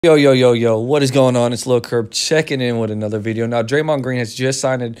Yo, yo, yo, yo, what is going on? It's Lil Curb checking in with another video. Now, Draymond Green has just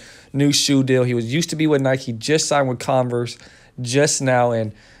signed a new shoe deal. He used to be with Nike, just signed with Converse just now.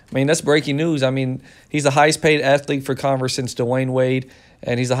 And, I mean, that's breaking news. I mean, he's the highest paid athlete for Converse since Dwayne Wade,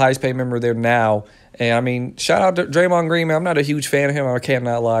 and he's the highest paid member there now. And, I mean, shout out to Draymond Green, man. I'm not a huge fan of him. I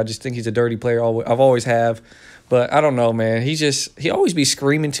cannot lie. I just think he's a dirty player. I've always have. But I don't know, man. He always be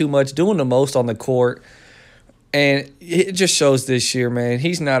screaming too much, doing the most on the court. And it just shows this year, man.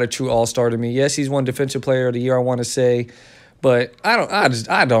 He's not a true all-star to me. Yes, he's won Defensive Player of the Year, I want to say, but I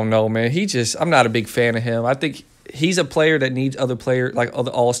don't know, man. I'm not a big fan of him. I think he's a player that needs other players, like other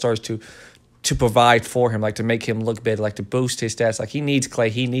all-stars, to provide for him, like to make him look better, like to boost his stats. Like he needs Clay,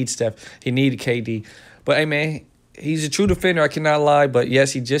 he needs Steph, he needs KD. But hey, man, he's a true defender. I cannot lie. But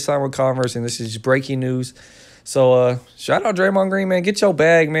yes, he just signed with Converse, and this is breaking news. So shout out Draymond Green, man. Get your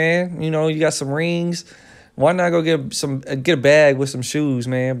bag, man. You know you got some rings. Why not go get a bag with some shoes,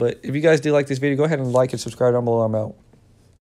 man? But if you guys do like this video, go ahead and like and subscribe down below. I'm out.